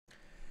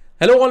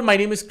Hello all, my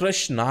name is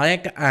Krish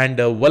Nayak and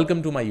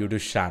welcome to my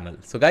YouTube channel.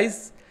 So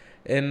guys,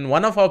 in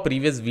one of our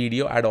previous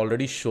video, I had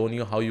already shown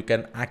you how you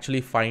can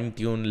actually fine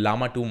tune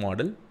Llama 2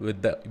 model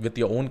with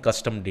your own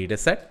custom data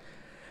set.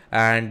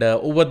 And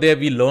over there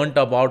we learned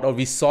about, or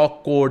we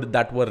saw code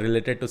that were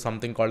related to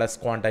something called as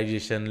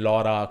quantization,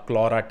 LoRA,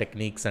 QLoRA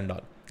techniques and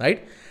all,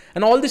 right?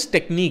 And all these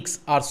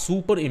techniques are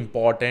super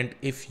important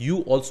if you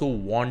also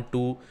want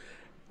to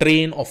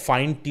train or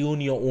fine tune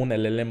your own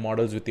LLM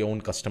models with your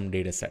own custom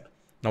data set.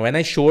 Now, when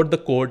I showed the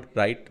code,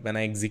 right, when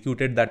I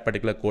executed that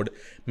particular code,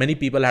 many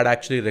people had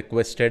actually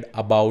requested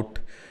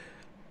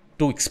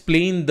to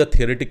explain the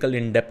theoretical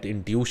in-depth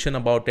intuition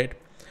about it.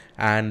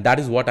 And that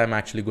is what I'm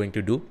actually going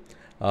to do.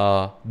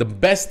 The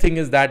best thing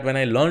is that when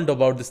I learned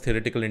about this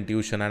theoretical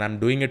intuition, and I'm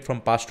doing it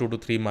from past 2 to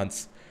 3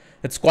 months,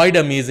 it's quite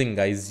amazing,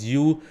 guys.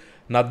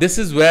 Now this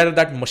is where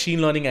that machine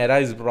learning era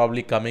is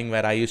probably coming,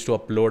 where I used to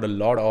upload a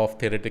lot of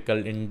theoretical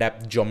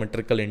in-depth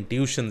geometrical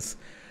intuitions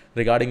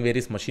regarding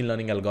various machine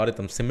learning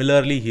algorithms.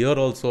 Similarly, here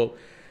also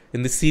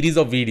in this series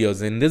of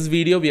videos, in this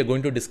video, we are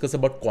going to discuss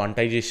about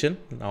quantization.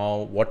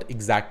 Now, what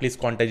exactly is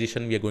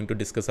quantization? We are going to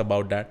discuss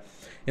about that.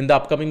 In the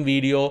upcoming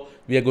video,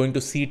 we are going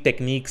to see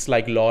techniques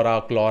like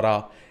LoRA,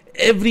 QLoRA,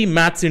 every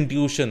maths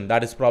intuition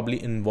that is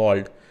probably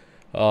involved.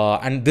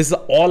 And this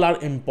all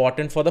are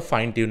important for the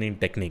fine tuning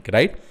technique,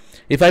 right?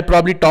 If I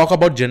probably talk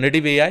about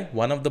generative AI,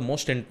 one of the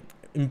most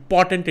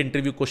important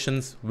interview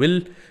questions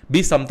will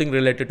be something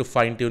related to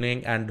fine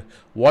tuning and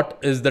what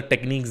is the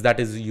techniques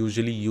that is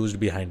usually used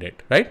behind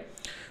it, right?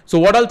 So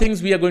what all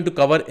things we are going to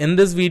cover in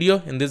this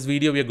video? In this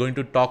video, we are going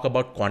to talk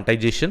about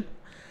quantization.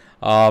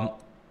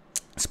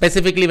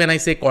 Specifically, when I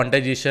say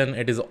quantization,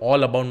 it is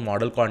all about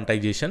model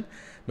quantization,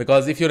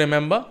 because if you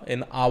remember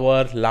in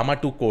our Llama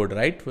 2 code,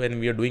 right,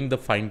 when we are doing the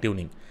fine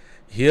tuning,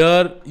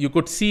 here you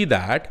could see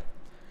that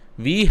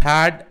we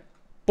had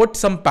put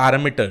some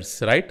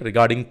parameters, right,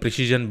 regarding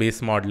precision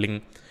based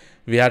modeling.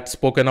 We had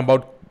spoken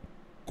about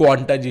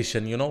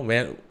quantization,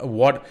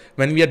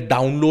 when we are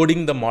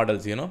downloading the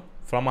models,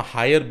 from a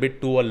higher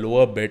bit to a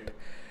lower bit,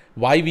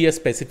 why we are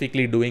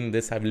specifically doing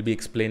this. I will be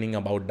explaining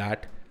about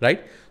that,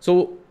 right?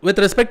 So with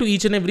respect to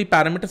each and every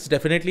parameters,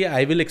 definitely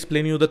I will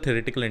explain you the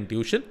theoretical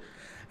intuition,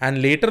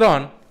 and later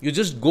on you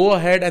just go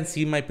ahead and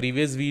see my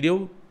previous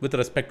video with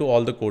respect to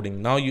all the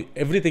coding. Now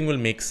everything will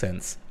make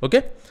sense.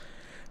 Okay.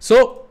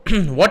 So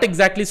what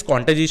exactly is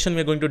quantization?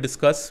 We're going to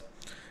discuss,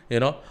 we're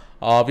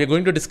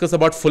going to discuss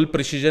about full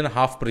precision,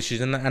 half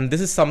precision, and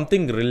this is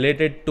something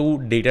related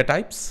to data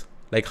types,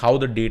 like how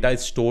the data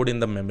is stored in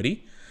the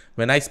memory.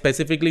 When I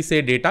specifically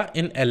say data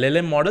in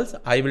LLM models,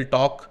 I will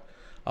talk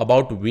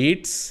about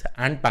weights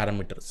and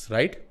parameters,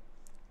 right?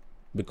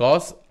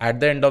 Because at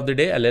the end of the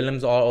day,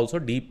 LLMs are also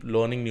deep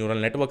learning neural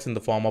networks in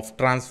the form of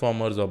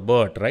transformers or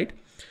BERT, right?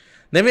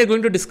 Then we're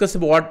going to discuss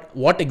about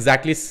what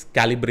exactly is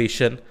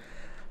calibration.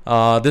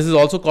 This is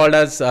also called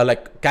as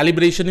like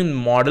calibration in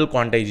model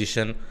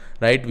quantization,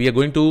 right? We are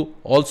going to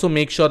also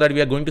make sure that we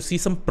are going to see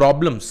some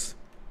problems,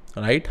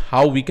 right?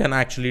 How we can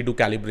actually do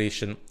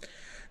calibration.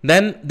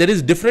 Then there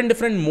is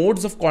different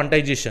modes of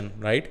quantization,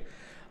 right?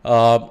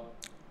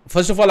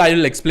 First of all, I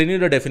will explain you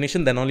the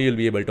definition, then only you'll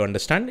be able to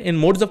understand. In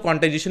modes of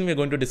quantization, we are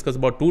going to discuss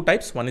about two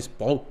types. One is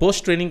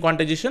post-training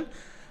quantization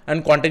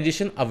and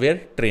quantization-aware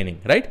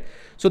training, right?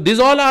 So these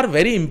all are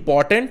very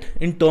important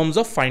in terms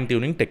of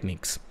fine-tuning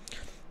techniques.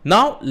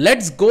 Now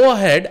let's go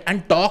ahead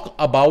and talk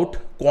about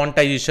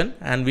quantization,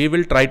 and we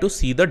will try to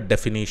see the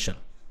definition,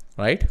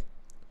 right?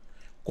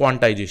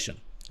 Quantization.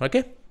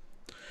 Okay.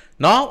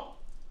 Now,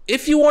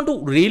 if you want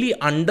to really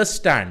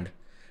understand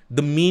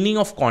the meaning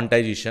of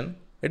quantization,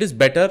 it is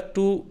better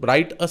to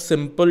write a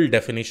simple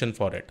definition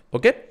for it.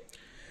 Okay.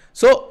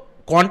 So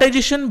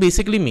quantization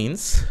basically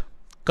means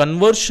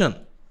conversion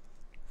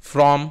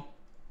from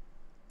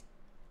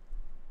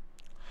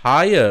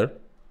higher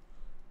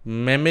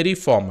memory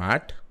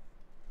format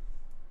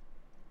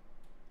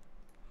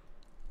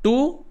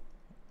to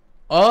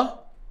a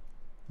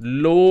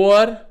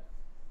lower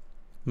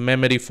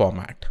memory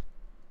format,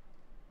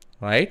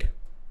 right?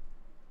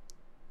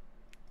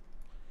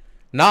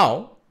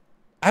 Now,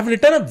 I've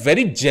written a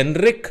very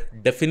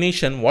generic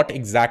definition what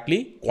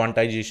exactly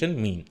quantization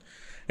mean.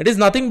 It is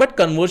nothing but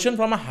conversion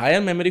from a higher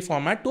memory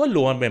format to a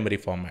lower memory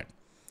format.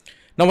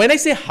 Now, when I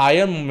say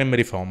higher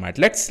memory format,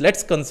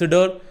 let's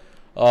consider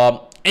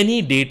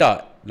any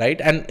data,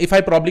 right? And if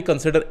I probably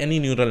consider any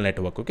neural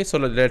network, okay? So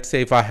let's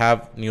say if I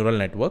have neural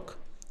network,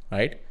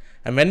 right?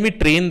 And when we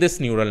train this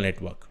neural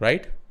network,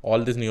 right?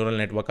 All these neural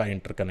network are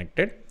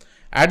interconnected.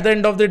 At the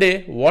end of the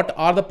day, what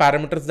are the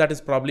parameters that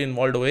is probably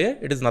involved over here?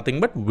 It is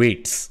nothing but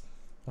weights,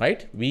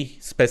 right? We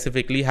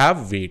specifically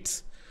have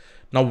weights.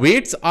 Now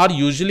weights are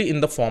usually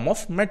in the form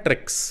of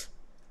metrics,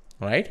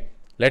 right?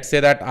 Let's say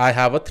that I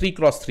have a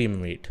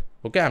 3x3 weight.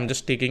 Okay, I'm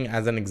just taking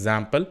as an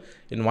example.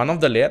 In one of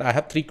the layer, I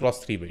have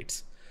 3x3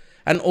 weights.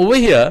 And over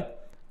here,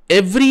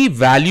 every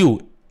value,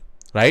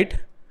 right,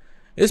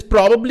 is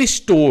probably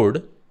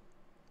stored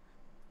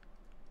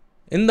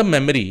in the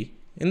memory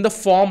in the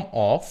form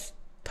of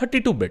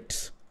 32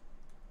 bits,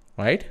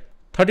 right?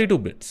 32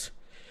 bits.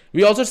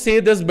 We also say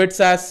this bits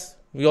as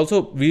we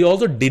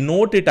also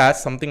denote it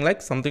as something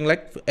like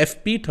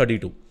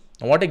FP32.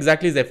 Now, what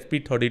exactly is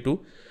FP32?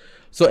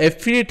 So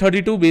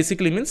FP32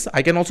 basically means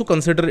I can also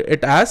consider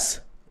it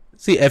as,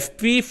 see,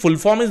 FP full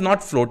form is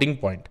not floating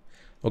point,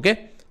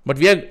 okay? But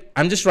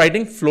I'm just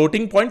writing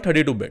floating point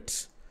 32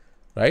 bits,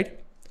 right?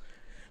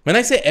 When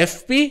I say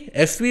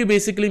FP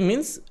basically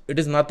means it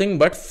is nothing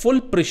but full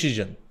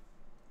precision,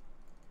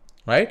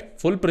 right?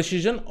 Full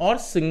precision or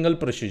single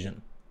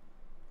precision.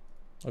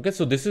 Okay,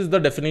 so this is the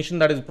definition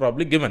that is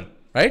probably given,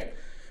 right?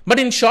 But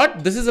in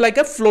short, this is like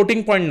a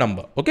floating point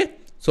number, okay?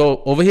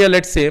 So over here,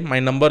 let's say my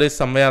number is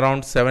somewhere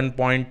around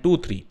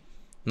 7.23.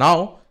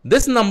 Now,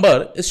 this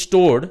number is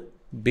stored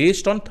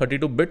based on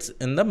 32 bits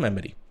in the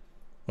memory,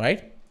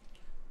 right?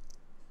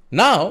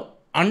 Now,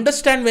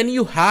 understand when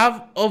you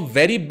have a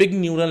very big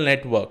neural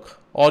network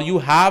or you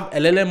have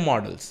LLM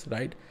models,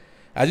 right?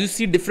 As you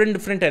see different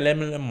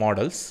LLM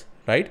models,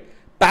 right?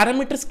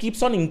 Parameters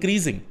keeps on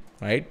increasing,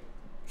 right?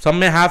 Some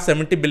may have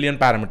 70 billion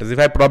parameters. If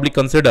I probably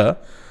consider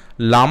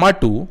Llama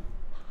 2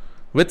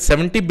 with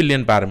 70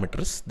 billion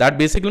parameters, that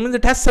basically means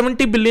it has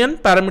 70 billion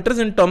parameters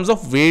in terms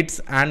of weights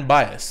and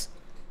bias,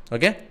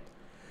 okay?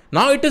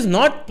 Now, it is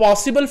not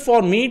possible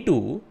for me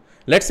to,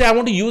 let's say I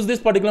want to use this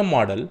particular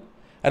model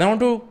and I want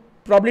to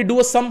probably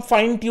do some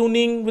fine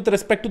tuning with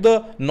respect to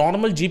the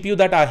normal GPU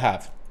that I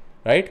have,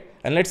 right?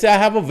 And let's say I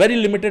have a very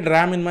limited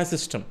RAM in my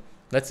system.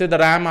 Let's say the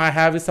RAM I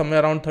have is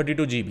somewhere around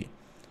 32 GB,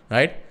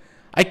 right?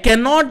 I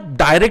cannot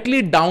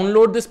directly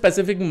download this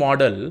specific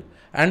model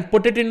and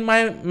put it in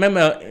my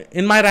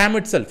RAM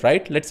itself,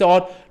 right? Let's say,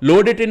 or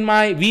load it in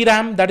my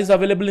VRAM that is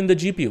available in the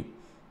GPU,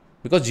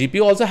 because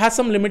GPU also has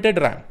some limited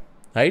RAM,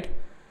 right?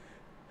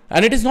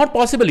 And it is not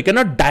possible. You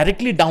cannot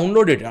directly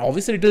download it.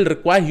 Obviously, it will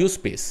require huge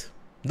space.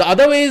 The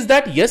other way is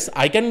that, yes,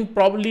 I can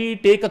probably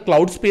take a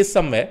cloud space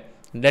somewhere.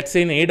 Let's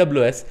say in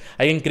AWS,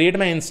 I can create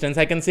my instance.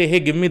 I can say, hey,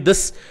 give me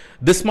this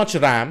much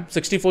RAM,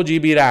 64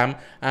 GB RAM,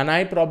 and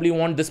I probably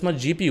want this much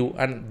GPU.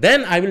 And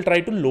then I will try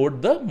to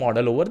load the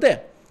model over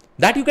there.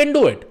 That you can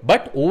do it.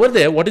 But over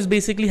there, what is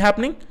basically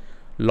happening?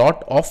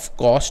 Lot of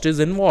cost is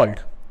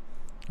involved,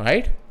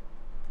 right?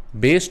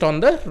 Based on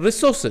the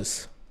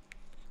resources.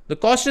 The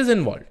cost is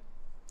involved,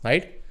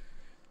 right?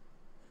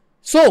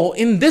 So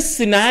in this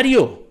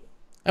scenario,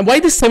 and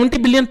why this 70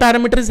 billion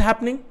parameter is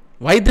happening?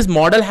 Why this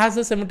model has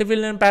a 70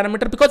 billion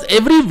parameter? Because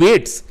every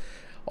weights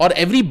or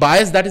every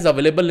bias that is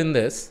available in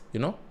this,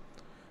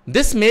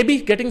 this may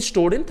be getting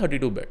stored in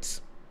 32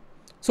 bits.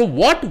 So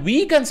what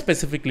we can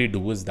specifically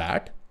do is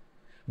that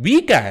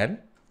we can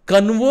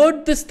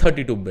convert this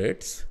 32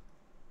 bits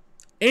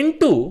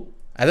into,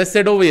 as I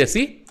said over here,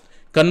 see,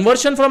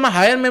 conversion from a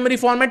higher memory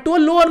format to a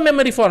lower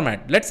memory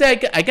format. Let's say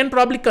I can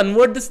probably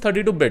convert this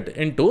 32 bit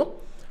into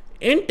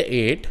int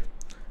 8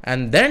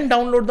 and then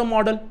download the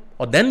model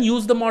or then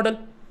use the model,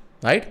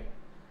 right?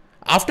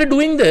 After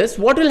doing this,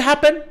 what will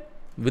happen?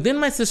 Within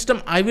my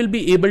system, I will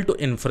be able to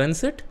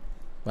inference it,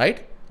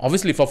 right?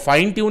 Obviously, for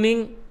fine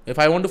tuning, if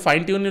I want to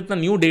fine tune it with a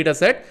new data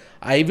set,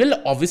 I will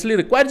obviously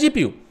require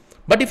GPU.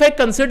 But if I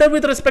consider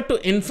with respect to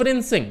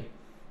inferencing,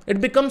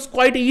 it becomes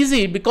quite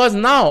easy, because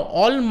now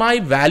all my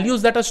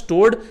values that are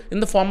stored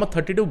in the form of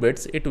 32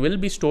 bits, it will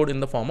be stored in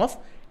the form of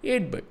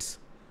 8 bits.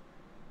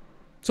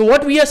 So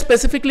what we are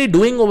specifically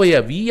doing over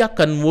here, we are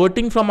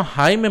converting from a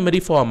high memory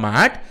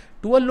format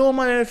to a low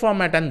memory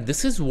format, and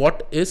this is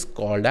what is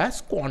called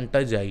as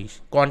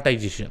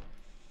quantization.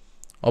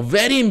 A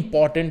very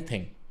important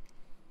thing.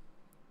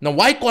 Now,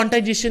 why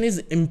quantization is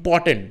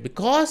important?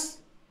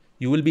 Because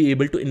you will be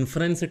able to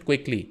inference it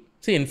quickly.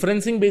 See,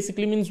 inferencing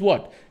basically means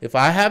what? If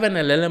I have an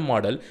LLM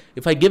model,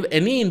 if I give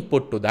any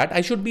input to that,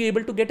 I should be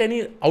able to get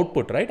any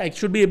output, right? I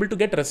should be able to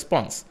get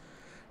response,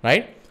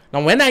 right?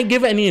 Now, when I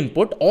give any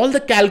input, all the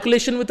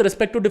calculation with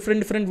respect to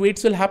different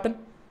weights will happen,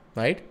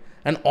 right?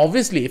 And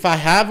obviously, if I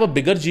have a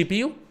bigger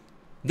GPU,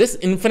 this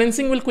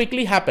inferencing will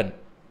quickly happen,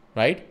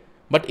 right?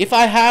 But if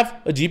I have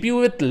a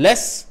GPU with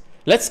less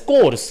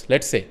cores,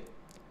 let's say,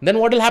 then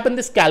what will happen?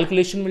 This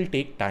calculation will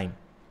take time.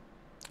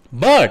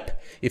 But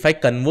if I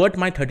convert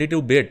my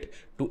 32 bit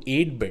to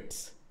 8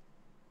 bits,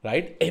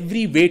 right?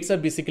 Every weights are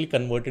basically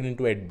converted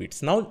into 8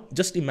 bits. Now,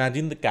 just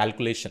imagine the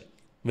calculation.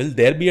 Will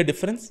there be a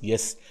difference?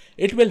 Yes,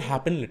 it will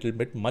happen a little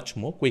bit much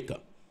more quicker.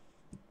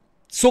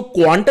 So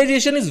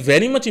quantization is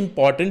very much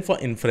important for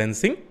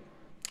inferencing.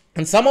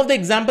 And some of the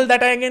examples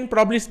that I can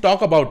probably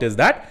talk about is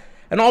that,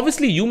 and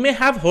obviously you may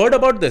have heard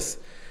about this.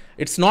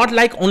 It's not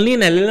like only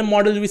in LLM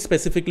models we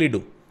specifically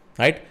do,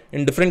 right?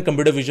 In different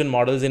computer vision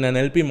models, in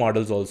NLP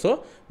models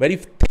also, where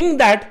if you think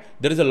that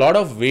there is a lot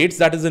of weights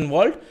that is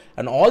involved,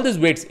 and all these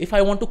weights, if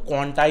I want to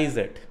quantize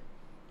it,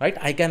 right,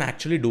 I can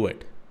actually do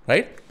it,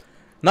 right?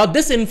 Now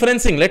this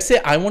inferencing, let's say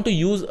I want to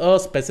use a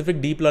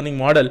specific deep learning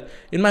model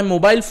in my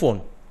mobile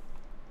phone.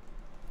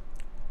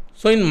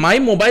 So in my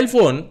mobile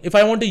phone, if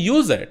I want to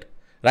use it,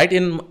 right,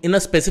 in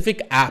a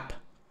specific app,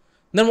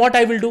 then what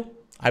I will do?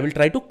 I will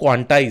try to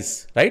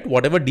quantize, right,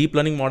 whatever deep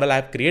learning model I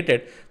have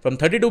created from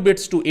 32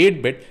 bits to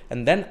 8 bit,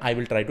 and then I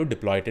will try to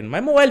deploy it in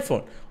my mobile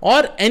phone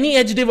or any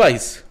edge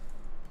device,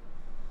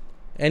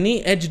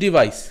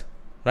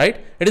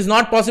 right? It is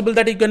not possible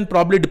that you can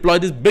probably deploy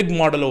this big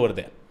model over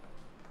there,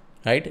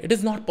 right? It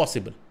is not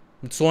possible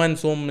with so and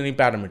so many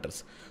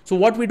parameters. So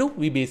what we do,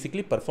 we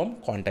basically perform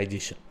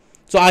quantization.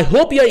 So I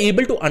hope you are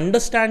able to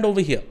understand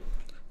over here.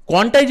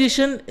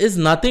 Quantization is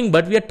nothing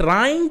but we are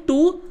trying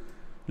to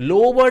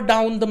lower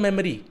down the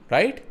memory,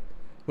 right?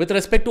 With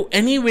respect to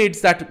any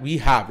weights that we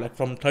have, like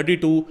from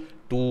 32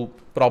 to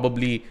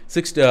probably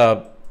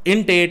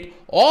int 8,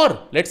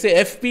 or let's say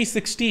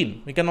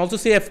FP16. We can also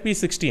say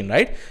FP16,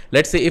 right?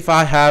 Let's say if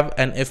I have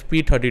an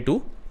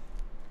FP32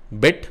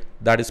 bit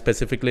that is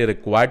specifically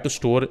required to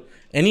store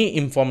any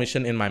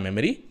information in my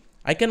memory,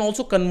 I can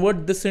also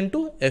convert this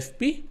into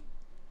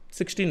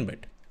FP16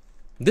 bit.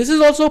 This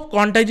is also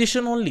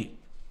quantization only,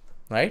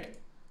 right?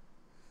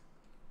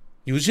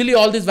 Usually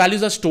all these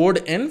values are stored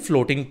in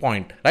floating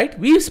point, right?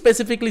 We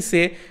specifically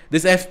say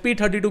this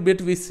FP32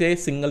 bit, we say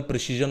single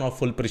precision or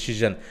full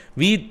precision.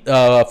 We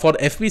for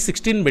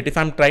FP16 bit, if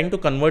I'm trying to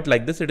convert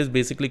like this, it is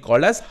basically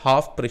called as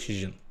half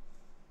precision,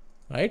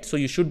 right? So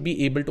you should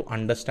be able to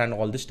understand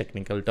all these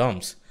technical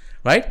terms,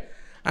 right?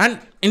 And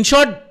in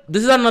short,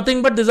 these are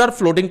nothing but these are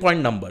floating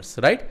point numbers,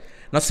 right?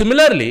 Now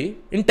similarly,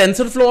 in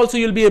TensorFlow also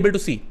you'll be able to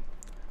see.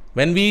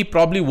 When we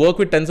probably work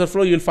with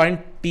TensorFlow, you'll find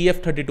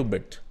TF32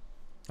 bit,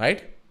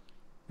 right?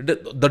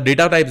 The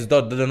data types,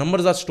 the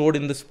numbers are stored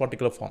in this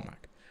particular format,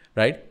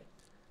 right?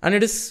 And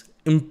it is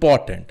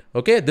important,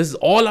 okay? This is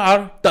all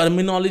our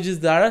terminologies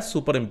that are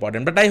super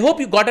important. But I hope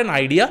you got an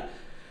idea.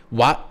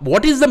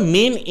 What is the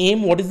main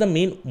aim? What is the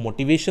main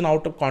motivation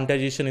out of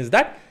quantization is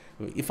that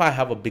if I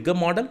have a bigger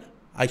model,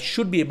 I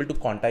should be able to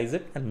quantize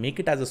it and make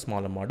it as a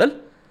smaller model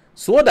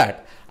so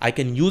that I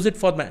can use it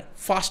for my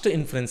faster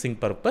inferencing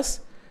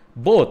purpose,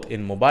 both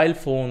in mobile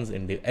phones,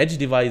 in the edge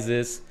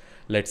devices,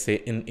 let's say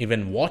in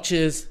even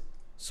watches,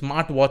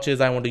 smart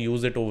watches. I want to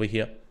use it over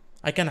here.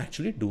 I can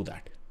actually do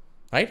that,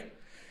 right?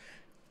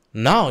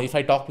 Now, if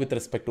I talk with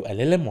respect to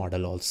LLM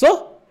model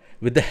also,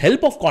 with the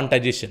help of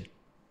quantization,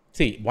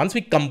 see, once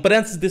we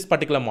compress this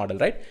particular model,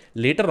 right,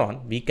 later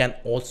on, we can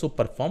also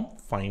perform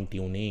fine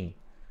tuning,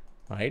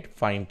 right?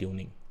 Fine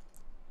tuning.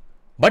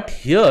 But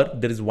here,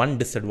 there is one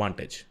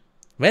disadvantage.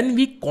 When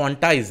we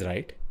quantize,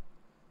 right,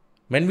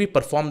 when we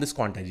perform this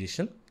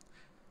quantization,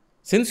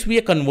 since we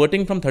are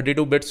converting from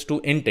 32 bits to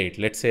int 8,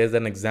 let's say as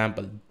an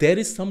example, there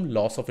is some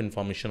loss of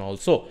information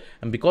also.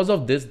 And because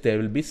of this, there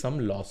will be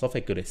some loss of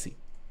accuracy.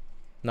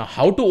 Now,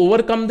 how to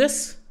overcome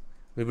this?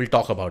 We will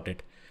talk about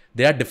it.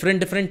 There are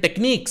different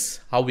techniques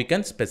how we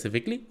can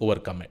specifically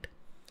overcome it.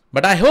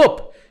 But I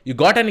hope you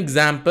got an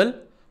example.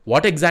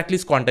 What exactly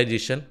is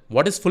quantization?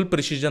 What is full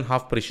precision,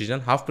 half precision?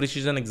 Half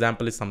precision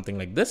example is something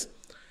like this.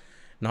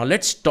 Now,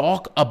 let's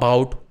talk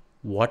about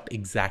what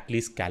exactly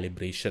is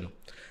calibration.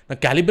 Now,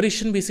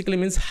 calibration basically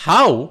means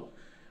how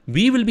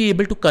we will be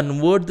able to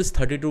convert this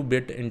 32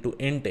 bit into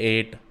int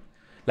 8.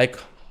 Like,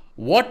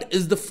 what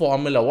is the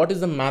formula? What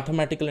is the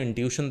mathematical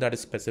intuition that is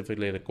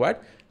specifically required?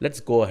 Let's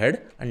go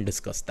ahead and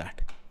discuss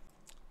that.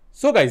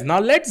 So guys, now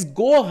let's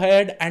go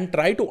ahead and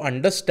try to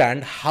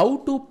understand how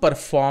to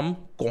perform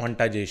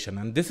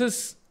quantization. And this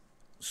is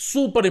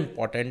super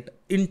important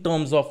in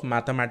terms of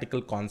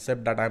mathematical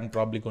concept that I'm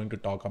probably going to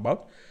talk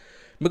about,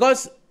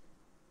 because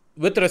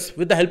with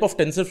the help of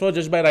TensorFlow,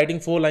 just by writing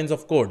 4 lines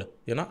of code,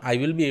 I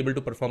will be able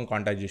to perform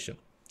quantization.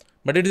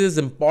 But it is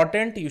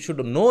important, you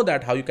should know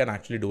that how you can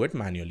actually do it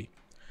manually.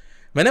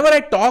 Whenever I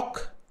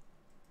talk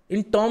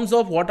in terms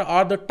of what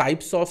are the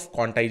types of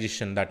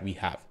quantization that we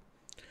have.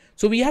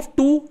 So we have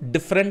 2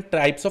 different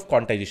types of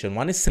quantization.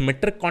 One is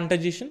symmetric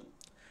quantization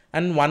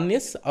and one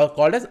is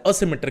called as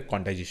asymmetric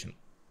quantization.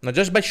 Now,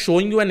 just by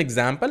showing you an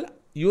example,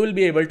 you will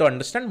be able to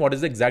understand what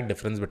is the exact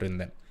difference between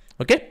them.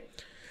 Okay.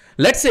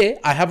 Let's say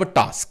I have a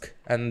task,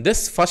 and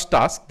this first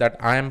task that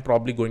I am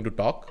probably going to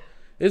talk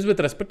is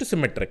with respect to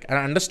symmetric. And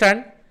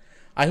understand,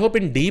 I hope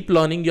in deep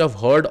learning you have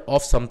heard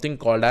of something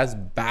called as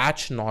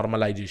batch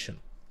normalization.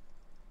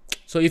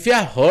 So if you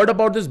have heard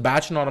about this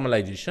batch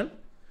normalization,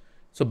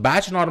 so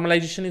batch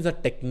normalization is a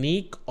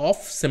technique of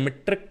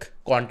symmetric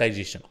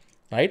quantization,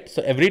 right?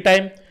 So every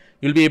time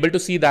you'll be able to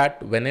see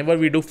that whenever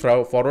we do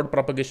forward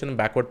propagation and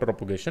backward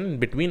propagation, in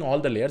between all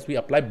the layers, we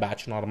apply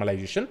batch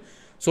normalization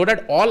so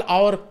that all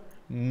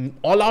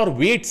our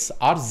weights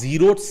are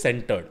zero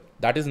centered.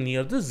 That is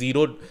near the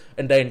zero,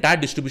 and the entire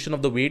distribution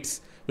of the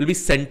weights will be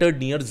centered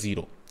near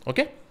zero.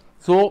 Okay.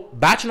 So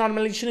batch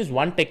normalization is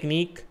one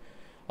technique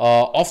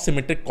of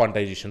symmetric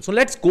quantization. So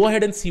let's go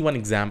ahead and see one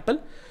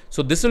example.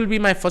 So this will be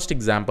my first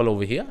example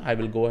over here. I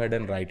will go ahead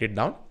and write it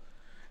down.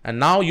 And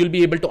now you'll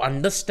be able to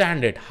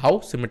understand it, how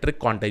symmetric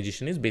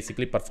quantization is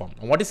basically performed.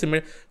 And what is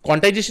symmetric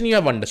quantization? You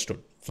have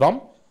understood.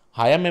 From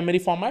higher memory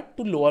format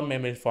to lower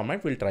memory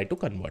format, we'll try to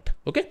convert.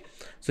 Okay.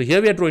 So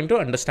here we are going to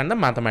understand the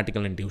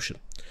mathematical intuition.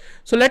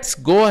 So let's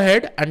go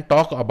ahead and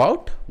talk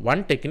about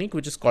one technique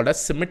which is called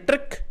as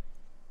symmetric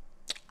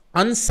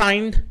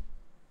unsigned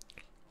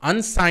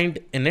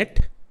int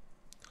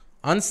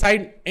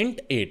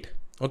 8.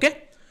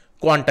 Okay.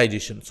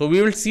 Quantization. So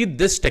we will see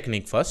this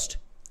technique first.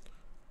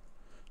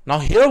 Now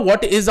here,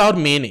 what is our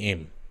main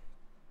aim?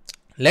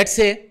 Let's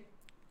say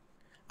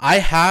I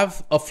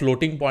have a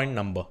floating point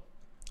number.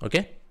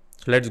 Okay,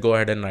 so let's go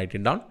ahead and write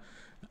it down.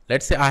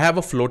 Let's say I have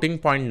a floating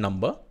point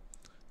number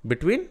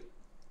between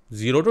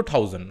 0 to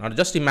 1000. Or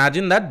just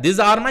imagine that these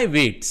are my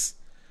weights,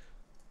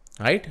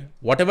 right?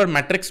 Whatever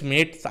matrix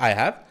weights I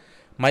have,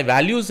 my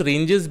values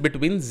ranges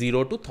between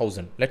 0 to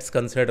 1000. Let's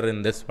consider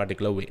in this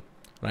particular way,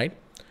 right?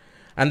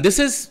 And this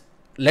is,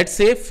 let's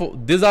say,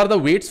 these are the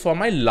weights for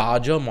my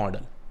larger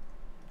model.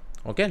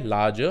 Okay,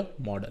 larger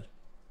model.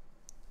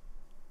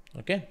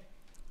 Okay.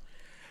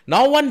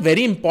 Now, one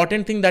very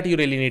important thing that you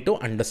really need to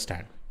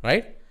understand,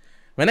 right?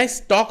 When I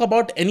talk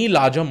about any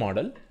larger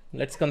model,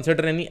 let's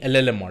consider any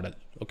LLM model.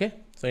 Okay.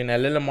 So in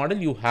LLM model,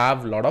 you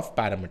have a lot of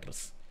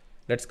parameters.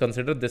 Let's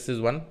consider this is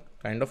one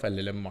kind of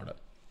LLM model.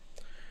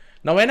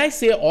 Now, when I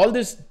say all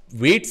these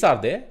weights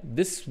are there,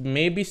 this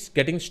may be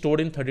getting stored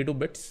in 32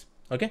 bits.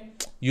 Okay.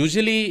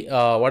 Usually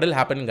what will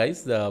happen,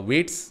 guys, the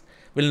weights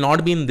will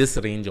not be in this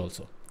range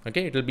also.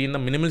 Okay. It will be in the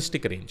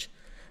minimalistic range.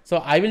 So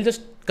I will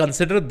just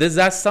consider this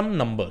as some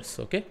numbers.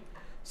 Okay.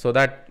 So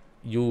that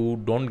you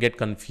don't get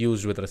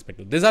confused with respect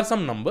to these are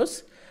some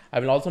numbers.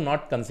 I will also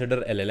not consider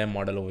LLM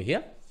model over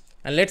here.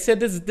 And let's say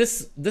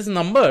these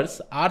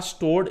numbers are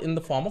stored in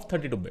the form of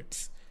 32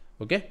 bits.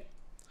 Okay.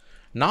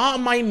 Now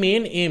my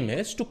main aim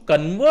is to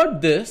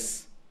convert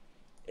this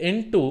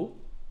into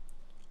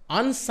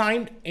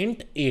unsigned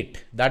int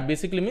 8. That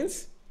basically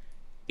means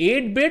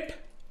 8-bit,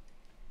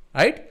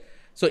 right?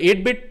 So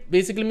 8-bit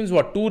basically means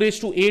what? 2 raised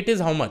to 8 is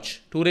how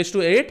much? 2 raised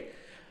to 8.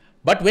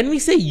 But when we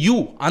say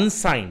U,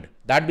 unsigned,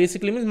 that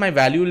basically means my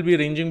value will be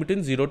ranging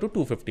between 0 to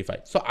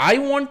 255. So I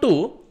want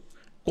to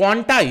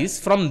quantize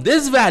from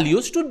this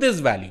values to this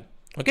value.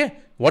 Okay.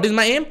 What is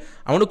my aim?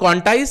 I want to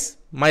quantize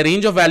my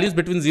range of values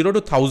between 0 to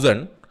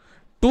 1000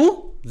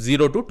 to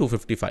 0 to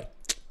 255.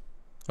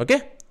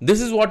 Okay.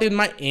 This is what is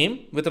my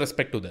aim with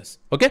respect to this.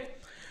 Okay.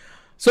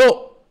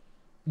 So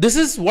this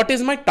is what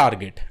is my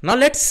target. Now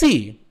let's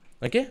see.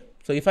 Okay.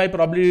 So if I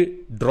probably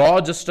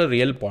draw just a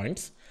real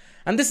points,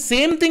 and the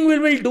same thing we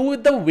will do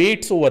with the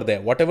weights over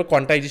there, whatever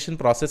quantization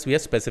process we are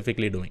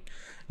specifically doing.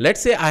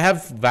 Let's say I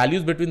have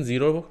values between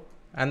 0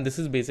 and this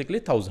is basically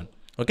 1000.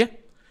 Okay.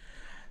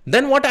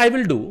 Then what I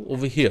will do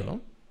over here,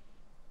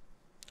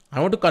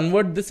 I want to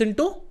convert this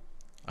into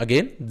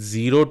again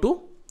 0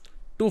 to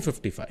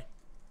 255.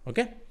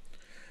 Okay.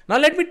 Now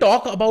let me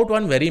talk about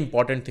one very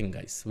important thing,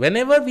 guys.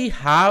 Whenever we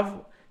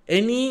have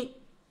any,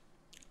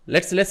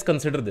 let's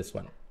consider this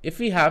one. If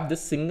we have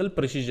this single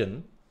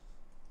precision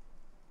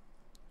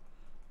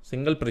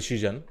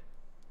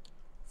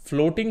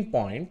floating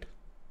point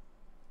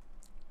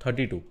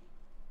 32,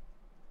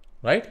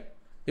 right?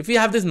 If we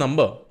have this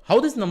number, how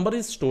this number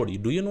is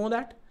stored, do you know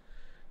that?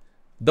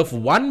 The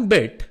 1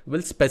 bit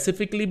will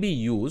specifically be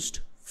used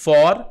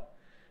for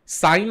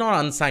sign or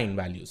unsigned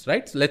values,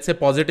 right? So let's say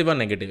positive or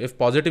negative. If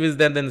positive is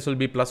there, then this will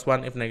be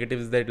 +1. If negative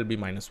is there, it will be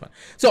 -1.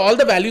 So all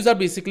the values are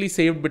basically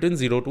saved between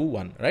 0 to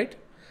 1, right?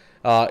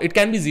 It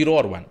can be 0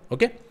 or 1.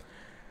 Okay.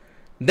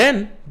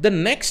 Then the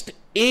next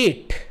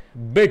 8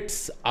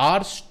 bits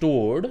are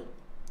stored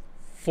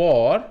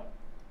for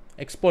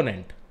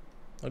exponent.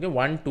 Okay.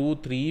 1, 2,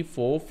 3,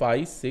 4,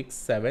 5, 6,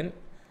 7,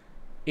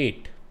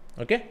 8.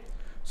 Okay.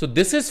 So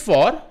this is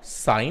for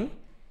sign.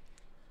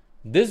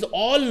 This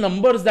all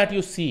numbers that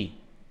you see,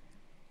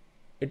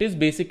 it is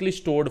basically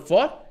stored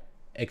for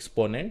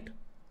exponent.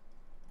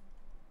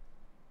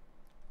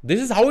 This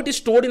is how it is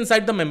stored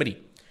inside the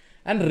memory.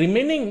 And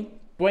remaining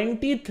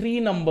 23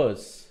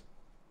 numbers,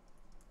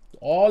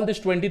 all these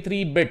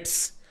 23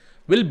 bits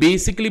will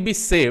basically be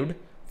saved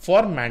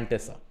for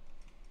mantissa.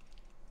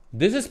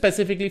 This is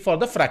specifically for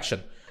the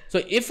fraction.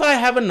 So if I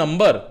have a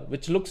number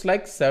which looks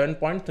like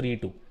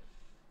 7.32.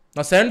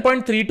 Now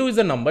 7.32 is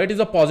a number, it is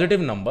a positive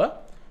number.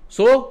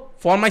 So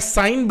for my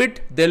sign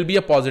bit, there will be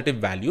a positive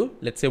value.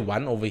 Let's say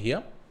 1 over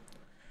here.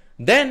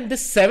 Then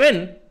this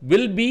 7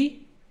 will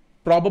be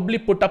probably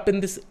put up in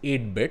this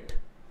 8 bit.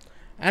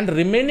 And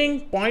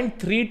remaining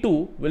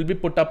 0.32 will be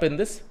put up in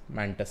this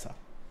mantissa,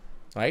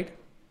 right?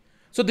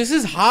 So this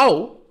is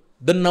how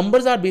the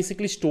numbers are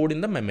basically stored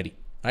in the memory,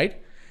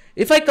 right?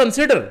 If I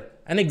consider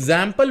an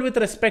example with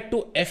respect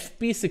to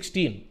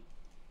FP16,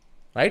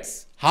 right?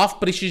 Half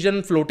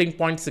precision floating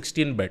point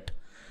 16 bit.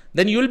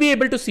 Then you will be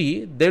able to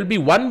see there will be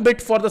 1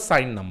 bit for the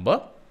sign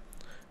number.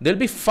 There will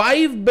be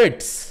 5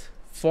 bits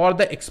for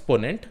the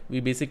exponent. We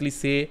basically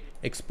say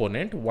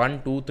exponent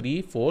 1, 2,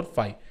 3, 4,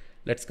 5.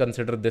 Let's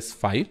consider this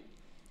 5.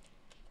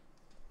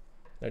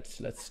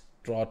 Let's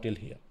draw till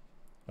here.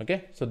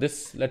 Okay. So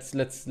this,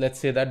 let's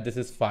say that this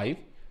is 5.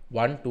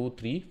 1, 2,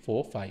 3,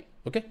 4, 5.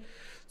 Okay.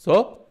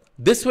 So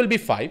this will be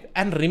 5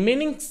 and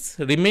remaining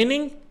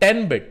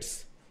 10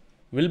 bits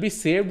will be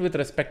saved with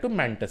respect to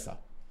mantissa.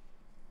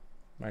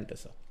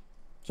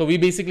 So we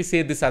basically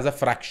say this as a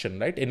fraction,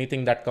 right?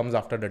 Anything that comes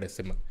after the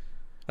decimal,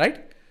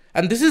 right?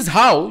 And this is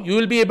how you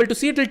will be able to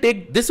see it will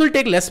take, this will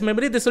take less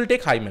memory, this will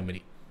take high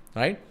memory,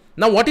 right?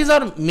 Now what is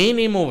our main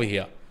aim over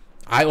here?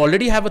 I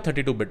already have a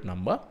 32-bit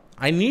number.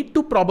 I need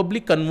to probably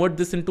convert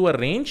this into a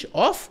range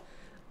of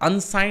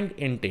unsigned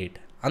int 8.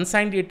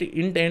 Unsigned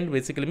int end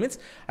basically means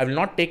I will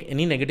not take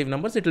any negative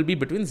numbers. It will be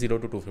between 0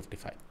 to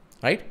 255,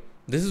 right?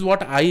 This is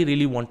what I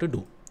really want to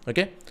do.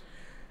 Okay.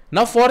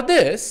 Now for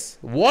this,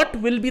 what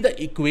will be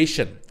the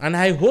equation? And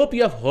I hope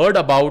you have heard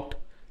about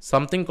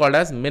something called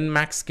as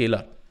min-max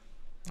scalar.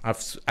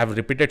 I've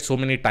repeated so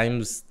many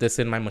times this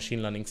in my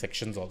machine learning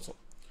sections also.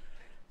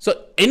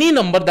 So any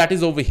number that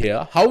is over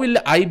here, how will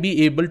I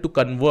be able to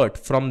convert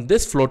from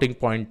this floating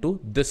point to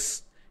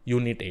this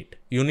unit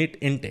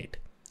int 8,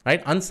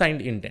 right?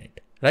 Unsigned int 8,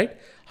 right?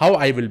 How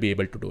I will be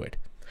able to do it.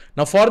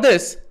 Now for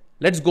this,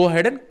 let's go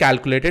ahead and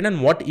calculate it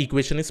and what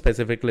equation is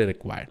specifically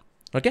required.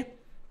 Okay.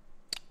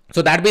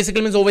 So that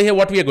basically means over here,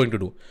 what we are going to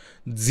do,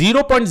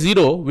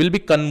 0.0 will be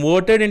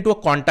converted into a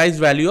quantized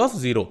value of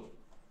 0.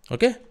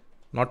 Okay.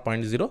 Not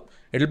 0.0,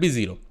 it will be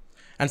 0.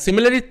 And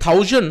similarly,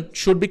 1000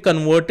 should be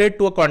converted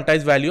to a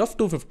quantized value of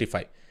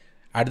 255.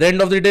 At the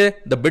end of the day,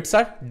 the bits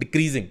are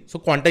decreasing. So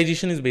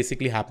quantization is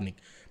basically happening.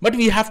 But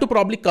we have to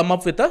probably come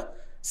up with a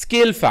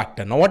scale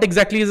factor. Now, what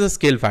exactly is a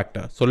scale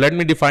factor? So let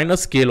me define a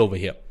scale over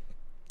here.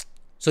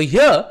 So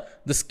here,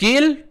 the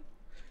scale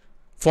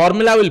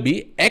formula will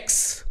be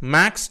x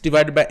max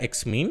divided by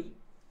x mean.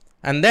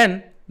 And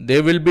then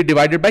they will be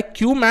divided by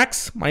q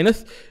max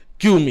minus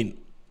q mean.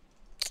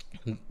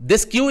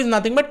 This q is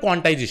nothing but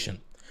quantization.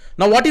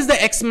 Now, what is the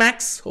x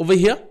max over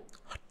here?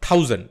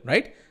 1000,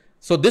 right?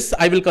 So this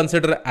I will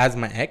consider as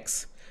my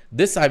x.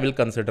 This I will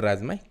consider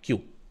as my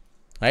q,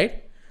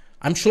 right?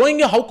 I'm showing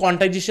you how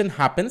quantization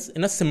happens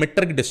in a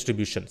symmetric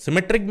distribution.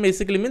 Symmetric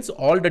basically means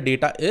all the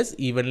data is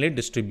evenly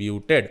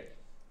distributed.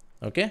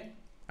 Okay.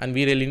 And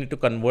we really need to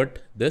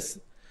convert this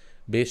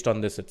based on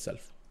this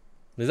itself.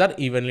 These are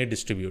evenly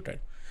distributed.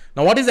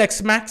 Now, what is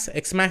x max?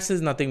 X max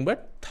is nothing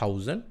but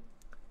 1000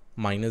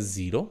 minus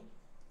 0.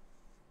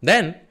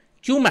 Then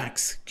q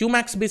max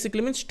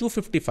basically means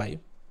 255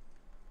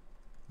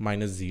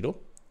 minus 0,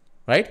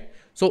 right?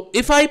 So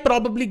if I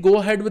probably go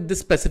ahead with this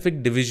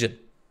specific division,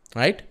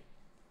 right,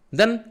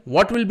 then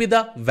what will be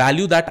the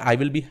value that I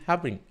will be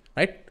having,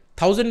 right?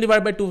 1000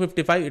 divided by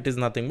 255, it is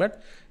nothing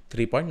but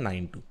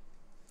 3.92.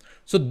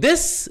 So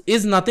this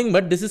is nothing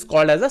but this is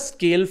called as a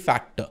scale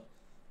factor,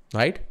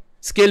 right?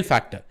 Scale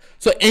factor.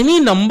 So any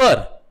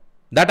number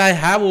that I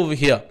have over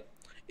here,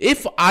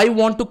 if I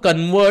want to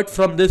convert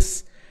from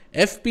this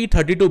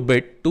FP32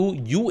 bit to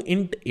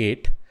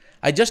uint8,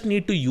 I just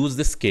need to use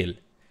the scale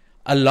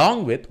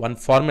along with one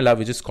formula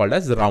which is called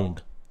as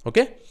round.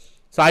 Okay.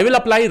 So I will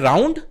apply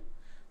round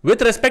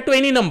with respect to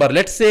any number.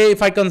 Let's say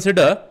if I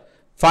consider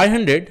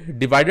 500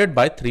 divided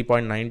by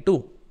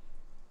 3.92,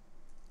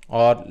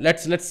 or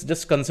let's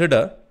just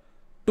consider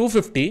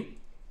 250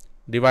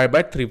 divided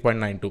by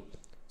 3.92.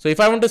 So if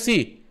I want to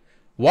see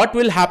what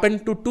will happen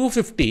to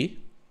 250,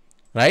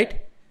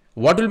 right?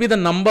 What will be the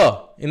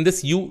number in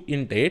this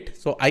uint8?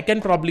 So I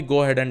can probably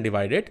go ahead and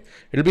divide it.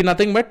 It will be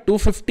nothing but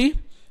 250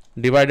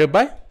 divided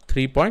by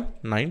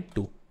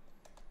 3.92.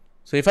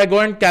 So if I go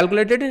and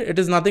calculate it, it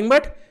is nothing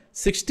but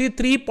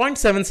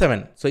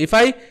 63.77. So if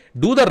I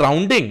do the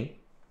rounding,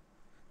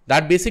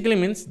 that basically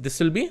means this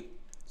will be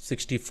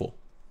 64.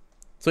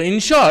 So in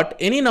short,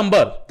 any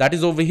number that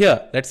is over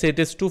here, let's say it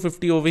is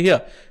 250 over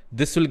here,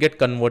 this will get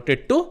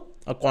converted to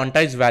a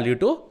quantized value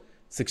to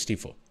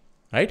 64,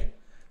 right?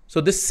 So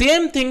the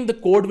same thing the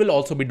code will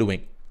also be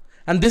doing.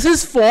 And this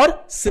is for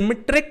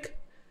symmetric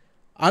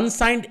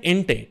unsigned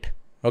int 8,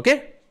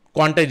 okay?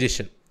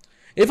 Quantization.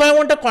 If I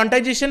want a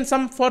quantization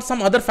for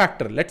some other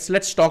factor,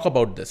 let's talk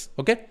about this,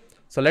 okay?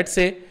 So let's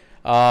say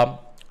I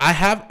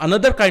have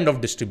another kind of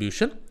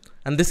distribution,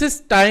 and this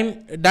is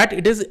time that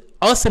it is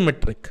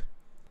asymmetric.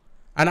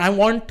 And I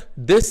want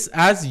this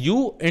as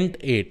uint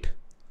 8.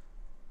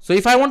 So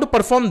if I want to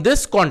perform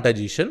this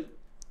quantization,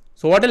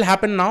 so what will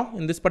happen now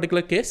in this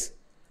particular case?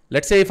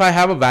 Let's say if I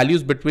have a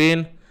values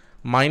between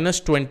minus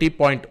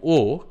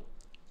 20.0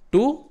 to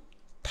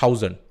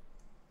 1000.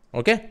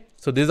 Okay.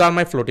 So these are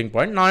my floating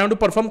point. Now I want to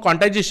perform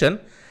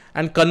quantization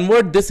and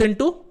convert this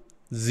into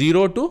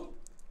 0 to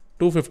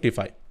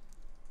 255.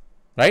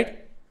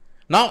 Right.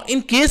 Now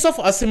in case of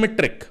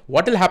asymmetric,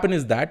 what will happen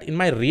is that in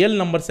my real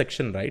number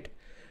section, right,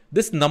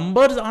 these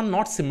numbers are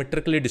not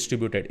symmetrically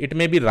distributed. It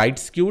may be right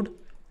skewed.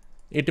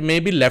 It may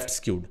be left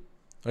skewed.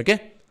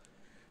 Okay.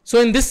 So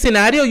in this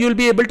scenario, you will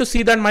be able to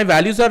see that my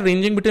values are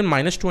ranging between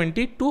minus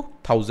 20 to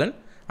 1000.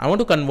 I want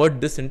to convert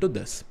this into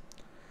this.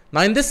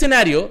 Now in this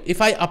scenario,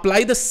 if I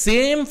apply the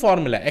same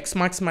formula, x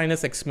max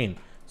minus x mean.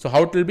 So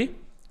how it will be?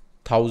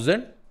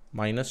 1000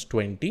 minus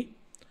 20.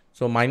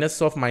 So minus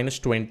of minus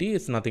 20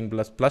 is nothing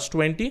plus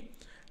 20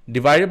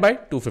 divided by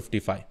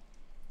 255.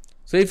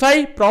 So if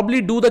I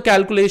probably do the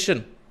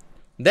calculation,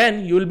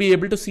 then you will be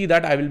able to see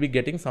that I will be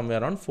getting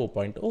somewhere around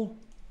 4.0.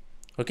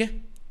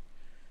 Okay.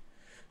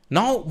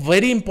 Now,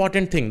 very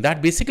important thing,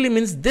 that basically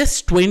means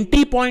this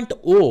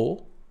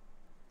 20.0,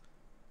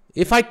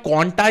 if I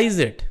quantize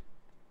it,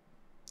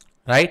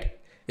 right?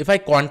 If I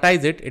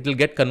quantize it, it will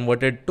get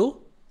converted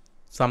to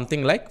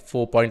something like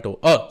 4.0.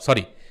 Oh,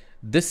 sorry.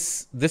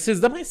 This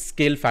is my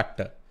scale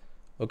factor.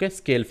 Okay,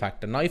 scale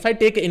factor. Now, if I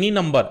take any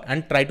number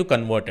and try to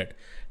convert it,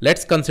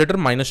 let's consider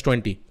minus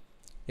 20.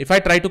 if I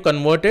try to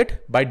convert it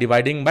by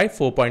dividing by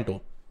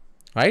 4.0,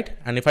 right?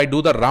 And if I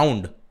do the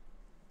round,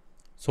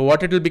 so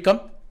what it will become?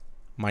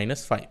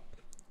 -5,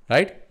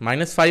 right?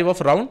 -5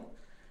 of round,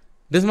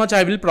 this much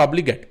I will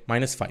probably get,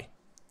 -5,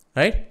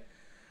 right?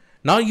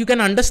 Now you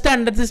can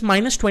understand that this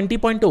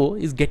 -20.0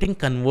 is getting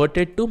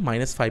converted to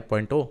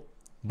 -5.0.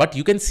 But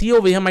you can see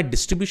over here, my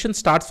distribution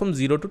starts from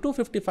 0 to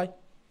 255.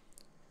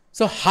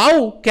 So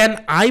how can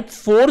I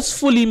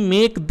forcefully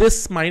make this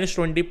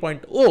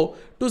 -20.0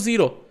 to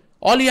 0?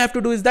 All you have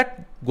to do is that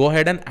go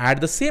ahead and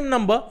add the same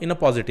number in a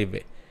positive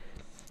way.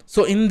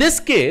 So in this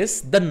case,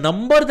 the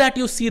number that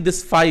you see, this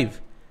 5,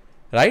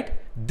 right?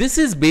 This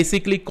is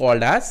basically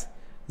called as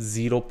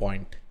 0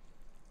 point,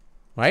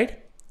 right?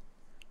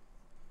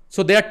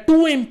 So there are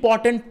two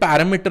important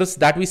parameters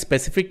that we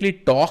specifically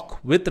talk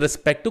with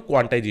respect to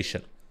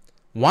quantization.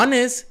 One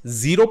is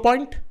 0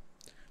 point.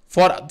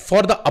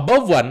 For the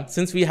above one,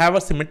 since we have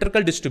a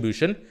symmetrical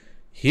distribution,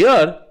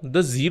 here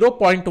the 0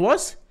 point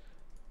was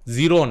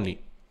 0 only.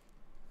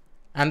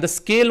 And the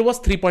scale was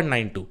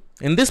 3.92.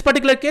 In this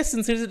particular case,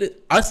 since it is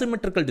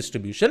asymmetrical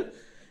distribution,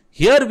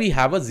 here we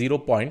have a 0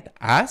 point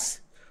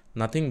as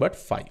nothing but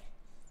 5.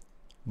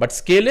 But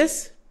scale is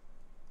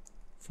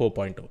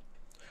 4.0.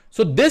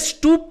 So these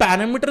two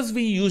parameters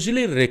we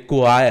usually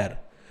require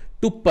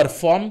to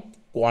perform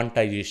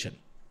quantization.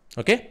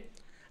 Okay.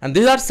 And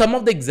these are some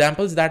of the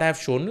examples that I have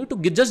shown you to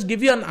just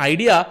give you an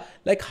idea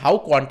like how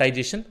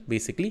quantization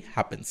basically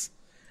happens.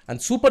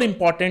 And super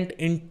important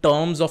in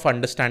terms of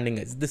understanding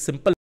is the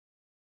simple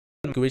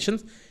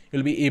equations,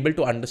 you'll be able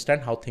to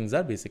understand how things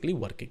are basically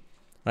working,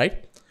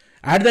 right?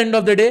 At the end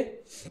of the day,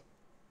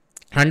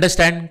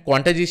 understand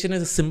quantization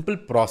is a simple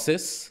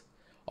process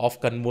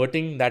of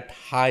converting that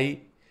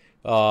high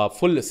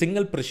full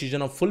single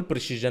precision or full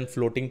precision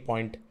floating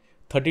point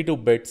 32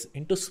 bits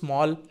into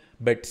small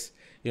bits.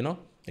 You know,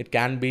 it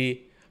can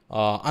be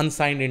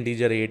unsigned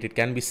integer 8, it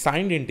can be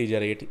signed integer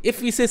 8.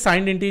 If we say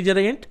signed integer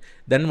 8,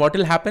 then what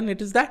will happen?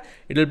 It is that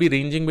it will be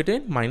ranging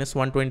between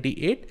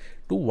 -128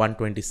 to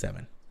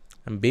 127.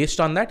 And based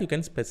on that, you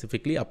can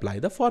specifically apply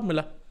the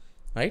formula,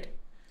 right?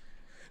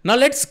 Now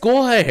let's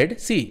go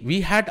ahead. See,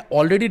 we had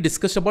already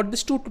discussed about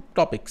these two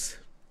topics.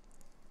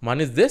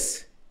 One is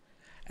this,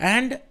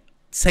 and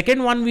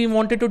second one we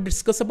wanted to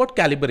discuss about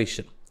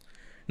calibration.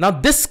 Now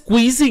this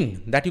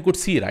squeezing that you could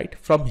see, right,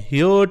 from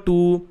here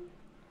to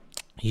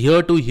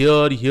here to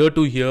here, here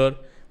to here,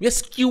 we are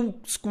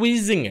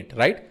squeezing it,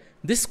 right?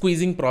 This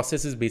squeezing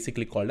process is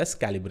basically called as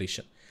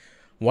calibration.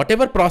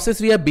 Whatever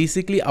process we are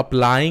basically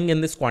applying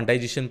in this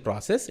quantization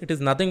process, it is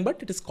nothing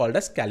but it is called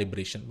as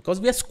calibration, because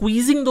we are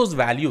squeezing those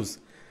values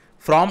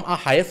from a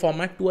higher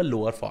format to a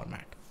lower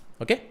format.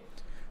 Okay.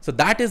 So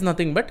that is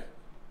nothing but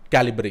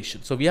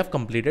calibration. So we have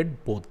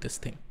completed both this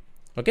thing.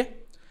 Okay.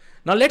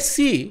 Now let's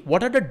see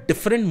what are the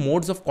different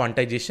modes of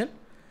quantization.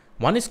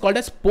 One is called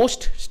as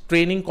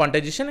post-training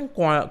quantization and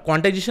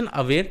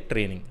quantization-aware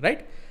training,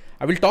 right?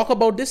 I will talk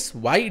about this,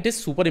 why it is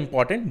super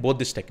important, both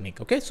this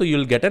technique. Okay. So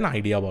you'll get an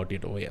idea about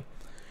it over here.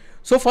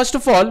 So first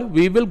of all,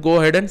 we will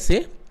go ahead and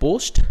say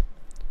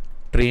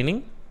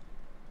post-training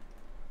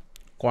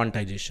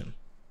quantization.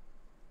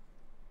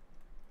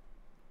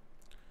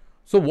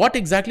 So what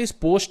exactly is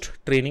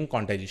post-training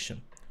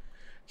quantization?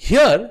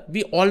 Here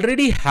we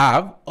already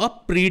have a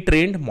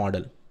pre-trained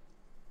model.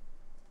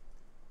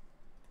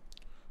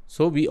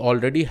 So we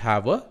already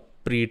have a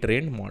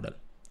pre-trained model.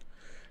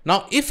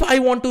 Now, if I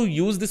want to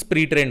use this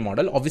pre-trained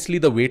model, obviously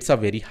the weights are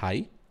very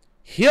high.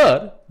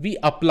 Here we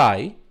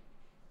apply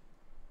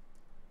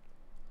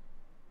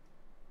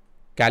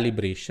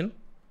calibration,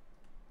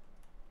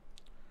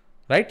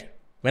 right?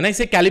 When I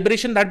say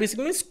calibration, that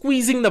basically means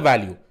squeezing the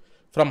value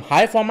from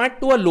high format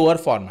to a lower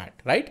format,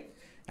 right?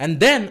 And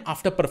then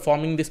after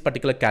performing this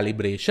particular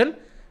calibration,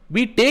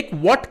 we take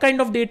what kind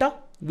of data?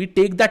 We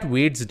take that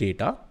weights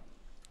data,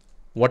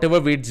 whatever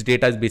weights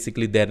data is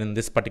basically there in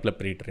this particular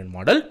pre-trained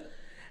model.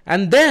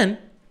 And then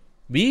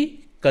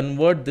we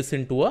convert this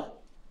into a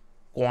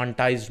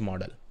quantized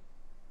model.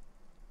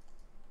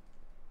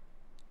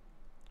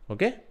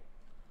 Okay.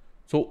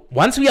 So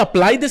once we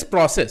apply this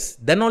process,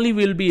 then only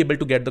we will be able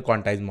to get the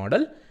quantized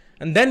model.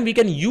 And then we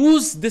can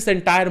use this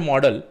entire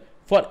model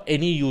for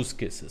any use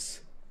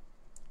cases.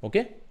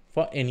 Okay.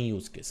 For any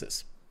use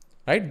cases,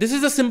 right? This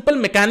is a simple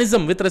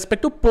mechanism with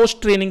respect to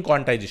post-training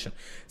quantization.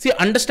 See,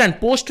 understand,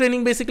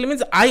 post-training basically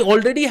means I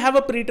already have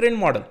a pre-trained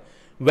model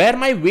where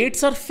my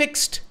weights are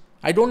fixed.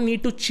 I don't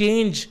need to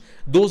change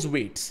those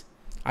weights.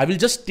 I will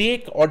just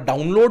take or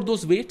download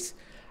those weights.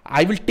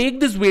 I will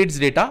take this weights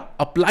data,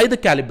 apply the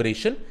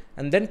calibration,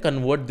 and then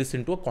convert this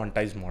into a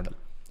quantized model,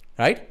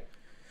 right?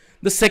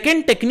 The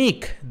second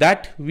technique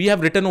that we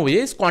have written over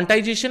here is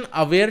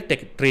quantization-aware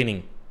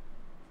training.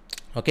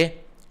 Okay.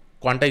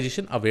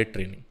 Quantization-aware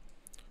training.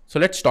 So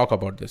let's talk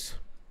about this.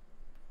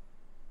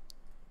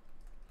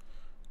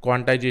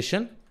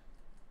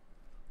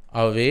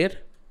 Quantization-aware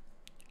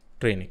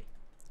training.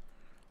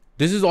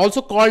 This is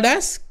also called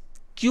as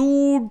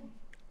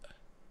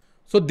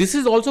this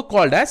is also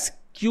called as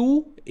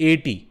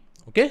QAT.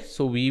 Okay.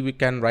 So we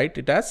can write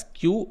it as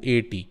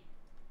QAT.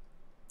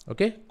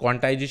 Okay,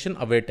 quantization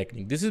aware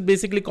technique. This is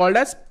basically called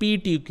as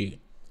PTQ.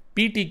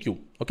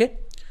 Okay.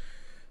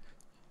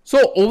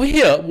 So over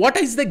here, what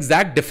is the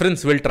exact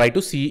difference we'll try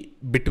to see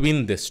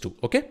between these two?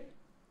 Okay.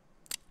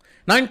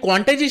 Now in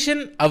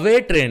quantization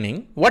aware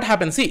training, what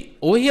happens? See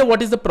over here,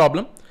 what is the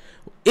problem?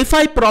 If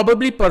I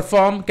probably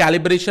perform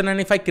calibration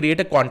and if I create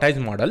a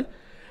quantized model,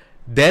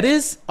 there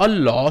is a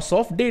loss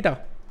of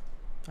data.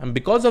 And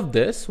because of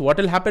this, what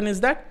will happen is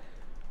that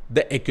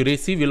the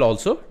accuracy will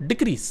also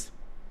decrease.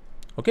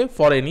 Okay,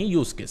 for any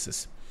use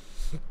cases.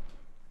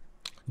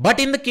 But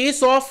in the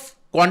case of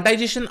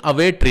quantization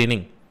aware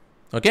training,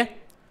 okay,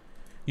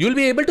 you will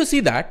be able to see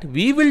that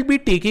we will be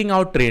taking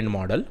out trained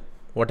model,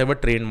 whatever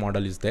trained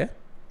model is there.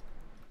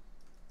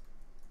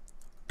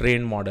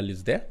 Trained model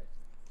is there.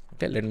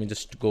 Okay, let me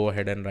just go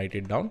ahead and write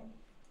it down.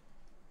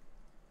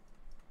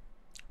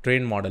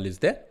 Trained model is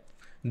there.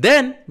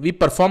 Then we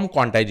perform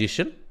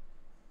quantization.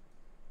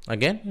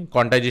 Again,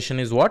 quantization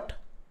is what?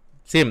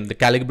 Same, the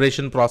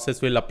calibration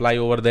process will apply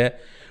over there.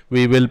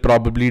 We will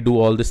probably do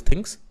all these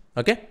things.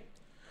 Okay.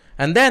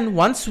 And then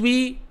once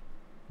we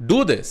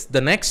do this,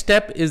 the next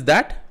step is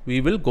that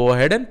we will go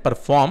ahead and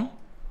perform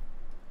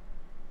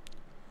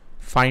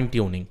fine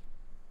tuning.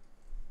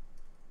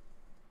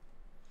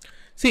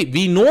 See,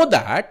 we know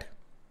that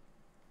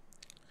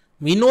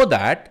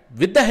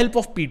with the help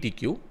of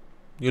PTQ,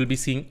 you'll be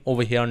seeing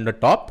over here on the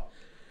top,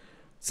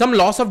 some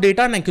loss of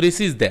data and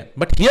accuracy is there.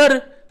 But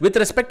here with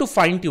respect to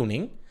fine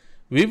tuning,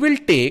 we will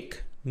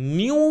take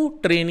new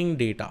training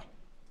data.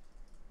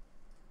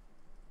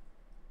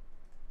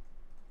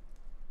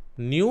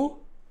 New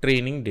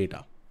training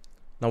data.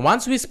 Now,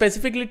 once we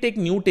specifically take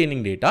new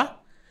training data,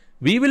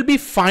 we will be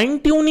fine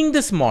tuning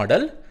this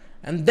model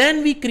and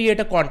then we create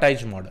a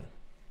quantized model.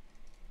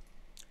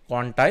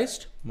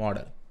 Quantized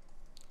model.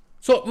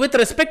 So with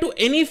respect to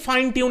any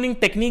fine tuning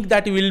technique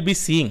that you will be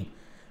seeing,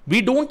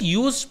 we don't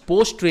use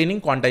post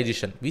training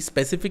quantization. We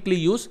specifically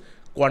use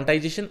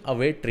quantization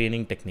aware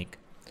training technique.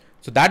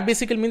 So that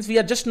basically means we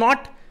are just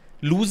not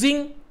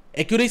losing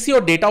accuracy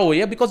or data over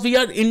here because we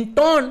are in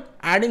turn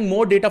adding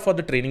more data for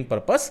the training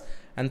purpose.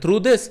 And through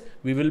this,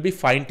 we will be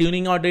fine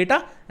tuning our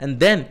data and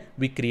then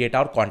we create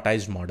our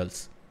quantized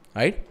models,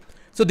 right?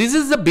 So this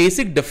is the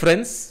basic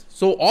difference.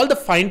 So all the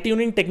fine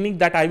tuning technique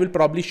that I will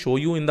probably show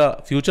you in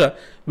the future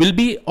will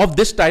be of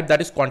this type, that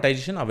is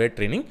quantization aware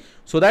training,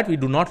 so that we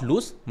do not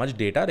lose much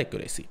data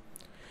accuracy.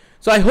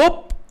 So I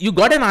hope you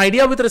got an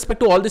idea with respect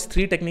to all these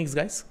three techniques,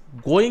 guys.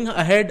 Going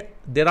ahead,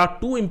 there are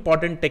two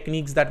important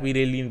techniques that we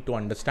really need to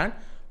understand.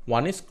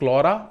 One is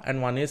QLoRA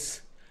and one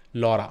is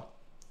LoRA.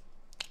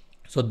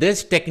 So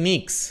these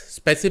techniques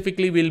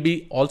specifically will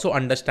be also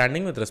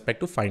understanding with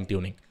respect to fine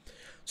tuning.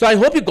 So I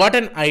hope you got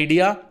an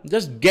idea.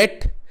 Just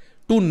get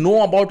to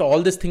know about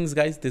all these things,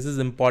 guys. This is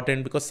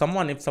important because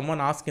if someone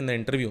asks in the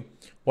interview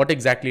what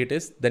exactly it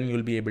is, then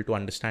you'll be able to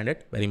understand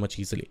it very much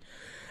easily.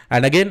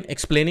 And again,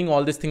 explaining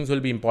all these things will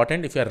be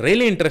important if you are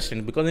really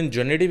interested, because in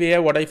generative AI,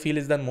 what I feel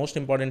is the most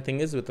important thing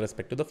is with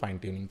respect to the fine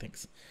tuning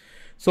things.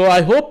 So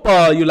I hope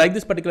you like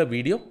this particular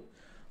video.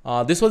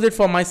 This was it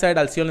from my side.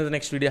 I'll see you in the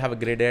next video. Have a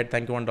great day.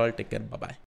 Thank you and all. Take care. Bye-bye.